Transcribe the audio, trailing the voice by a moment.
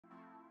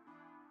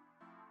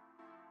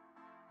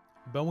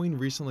Boeing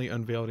recently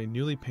unveiled a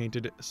newly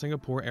painted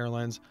Singapore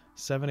Airlines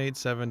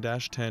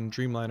 787-10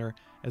 Dreamliner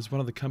as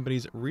one of the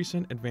company's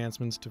recent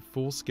advancements to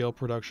full-scale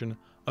production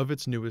of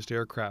its newest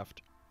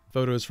aircraft.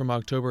 Photos from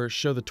October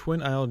show the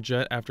twin-aisle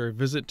jet after a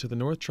visit to the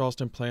North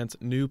Charleston plant's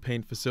new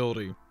paint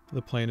facility.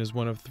 The plane is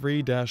one of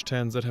 3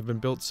 -10s that have been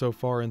built so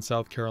far in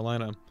South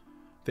Carolina.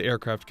 The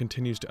aircraft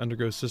continues to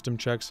undergo system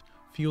checks,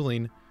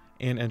 fueling,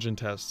 and engine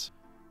tests.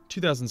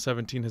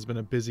 2017 has been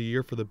a busy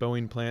year for the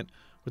Boeing plant,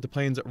 with the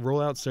plane's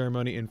rollout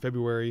ceremony in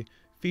February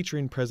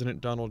featuring President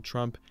Donald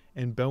Trump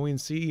and Boeing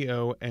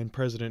CEO and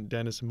President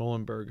Dennis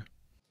Muilenburg.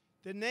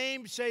 The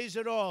name says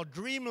it all,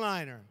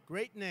 Dreamliner,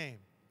 great name.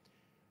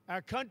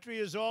 Our country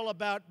is all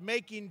about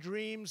making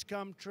dreams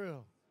come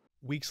true.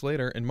 Weeks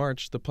later, in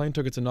March, the plane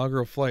took its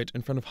inaugural flight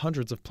in front of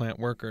hundreds of plant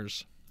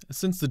workers.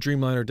 Since the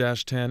Dreamliner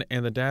 -10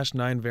 and the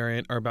 -9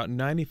 variant are about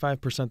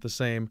 95% the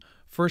same,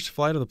 first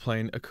flight of the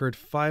plane occurred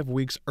 5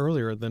 weeks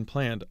earlier than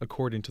planned,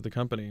 according to the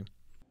company.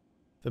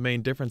 The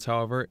main difference,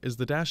 however, is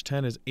the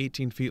 -10 is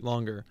 18 feet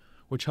longer,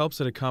 which helps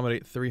it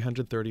accommodate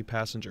 330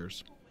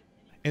 passengers.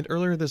 And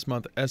earlier this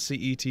month,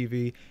 SCE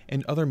TV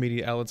and other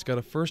media outlets got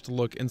a first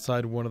look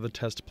inside one of the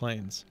test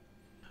planes.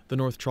 The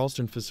North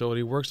Charleston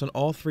facility works on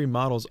all 3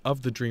 models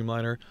of the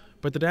Dreamliner,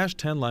 but the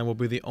 -10 line will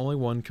be the only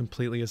one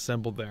completely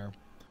assembled there.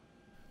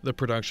 The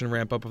production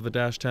ramp-up of the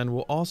 -10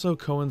 will also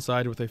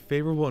coincide with a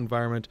favorable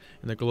environment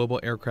in the global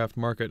aircraft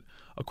market,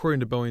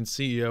 according to Boeing's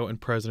CEO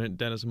and President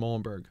Dennis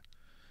Muilenburg.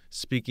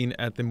 Speaking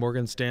at the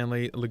Morgan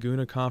Stanley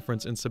Laguna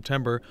conference in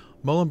September,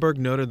 Muilenburg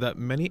noted that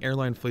many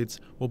airline fleets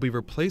will be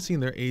replacing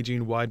their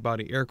aging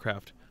wide-body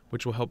aircraft,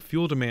 which will help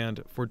fuel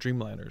demand for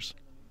Dreamliners.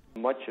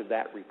 Much of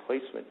that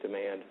replacement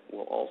demand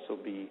will also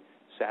be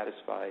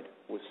satisfied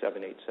with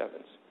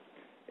 787s.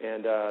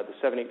 And the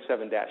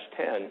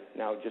 787-10,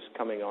 now just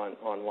coming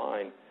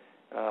online,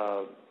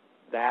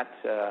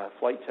 that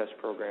flight test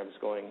program is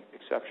going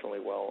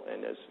exceptionally well,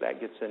 and as that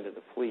gets into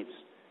the fleets,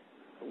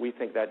 we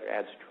think that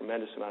adds a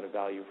tremendous amount of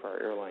value for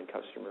our airline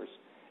customers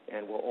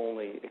and will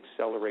only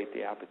accelerate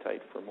the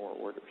appetite for more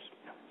orders.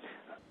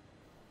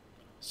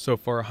 So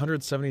far,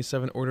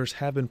 177 orders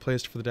have been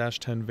placed for the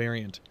 -10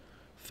 variant.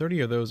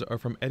 30 of those are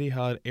from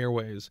Etihad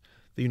Airways,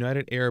 the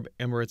United Arab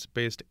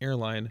Emirates-based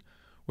airline,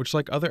 which,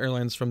 like other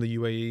airlines from the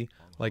UAE,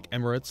 like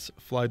Emirates,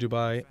 Fly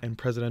Dubai, and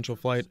Presidential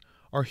Flight,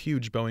 are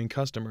huge Boeing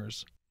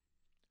customers.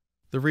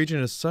 The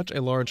region is such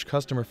a large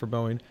customer for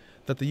Boeing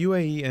that the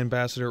UAE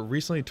ambassador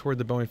recently toured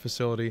the Boeing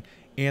facility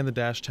and the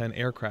 -10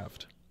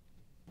 aircraft.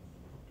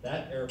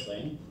 That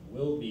airplane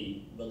will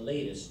be the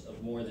latest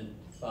of more than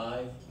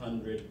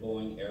 500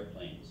 Boeing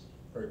airplanes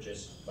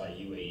purchased by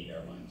UAE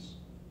Airlines.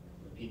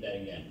 Repeat that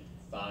again,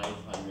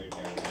 500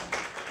 airplanes.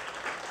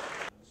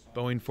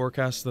 Boeing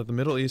forecasts that the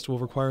Middle East will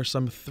require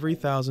some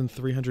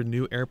 3,300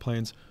 new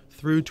airplanes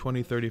through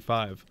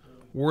 2035,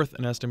 worth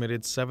an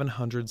estimated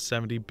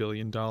 $770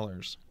 billion.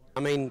 I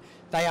mean,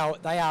 they are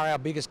our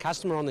biggest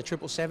customer on the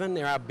 777.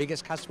 They're our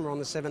biggest customer on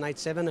the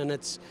 787, and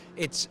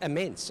it's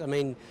immense. I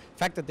mean, the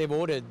fact that they've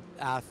ordered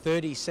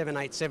 30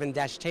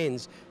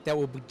 787-10s that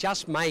will be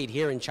just made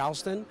here in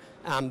Charleston,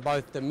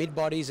 both the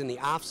mid-bodies and the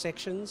aft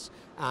sections,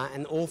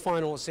 and all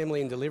final assembly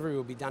and delivery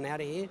will be done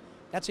out of here.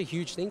 That's a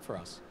huge thing for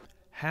us.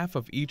 Half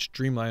of each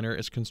Dreamliner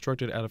is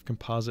constructed out of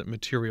composite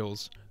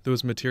materials.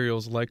 Those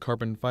materials, like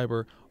carbon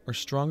fiber, are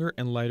stronger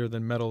and lighter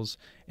than metals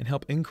and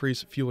help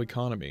increase fuel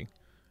economy.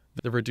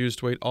 The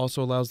reduced weight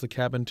also allows the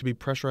cabin to be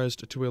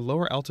pressurized to a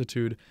lower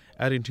altitude,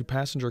 adding to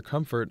passenger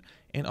comfort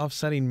and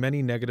offsetting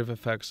many negative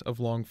effects of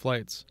long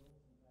flights.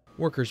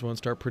 Workers won't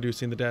start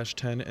producing the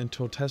 -10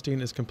 until testing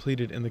is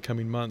completed in the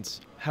coming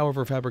months.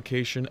 However,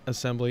 fabrication,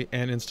 assembly,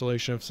 and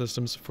installation of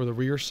systems for the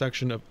rear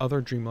section of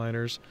other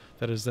Dreamliners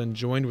that is then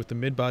joined with the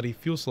mid-body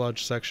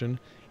fuselage section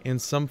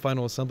and some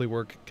final assembly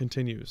work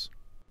continues.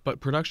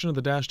 But production of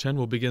the -10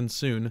 will begin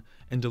soon,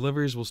 and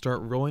deliveries will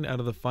start rolling out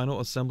of the final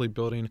assembly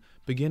building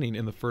beginning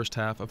in the first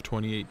half of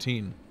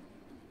 2018.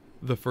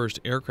 The first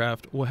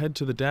aircraft will head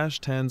to the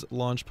 -10's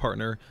launch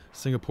partner,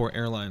 Singapore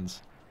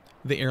Airlines.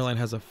 The airline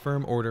has a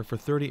firm order for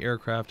 30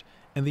 aircraft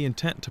and the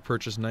intent to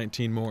purchase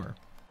 19 more.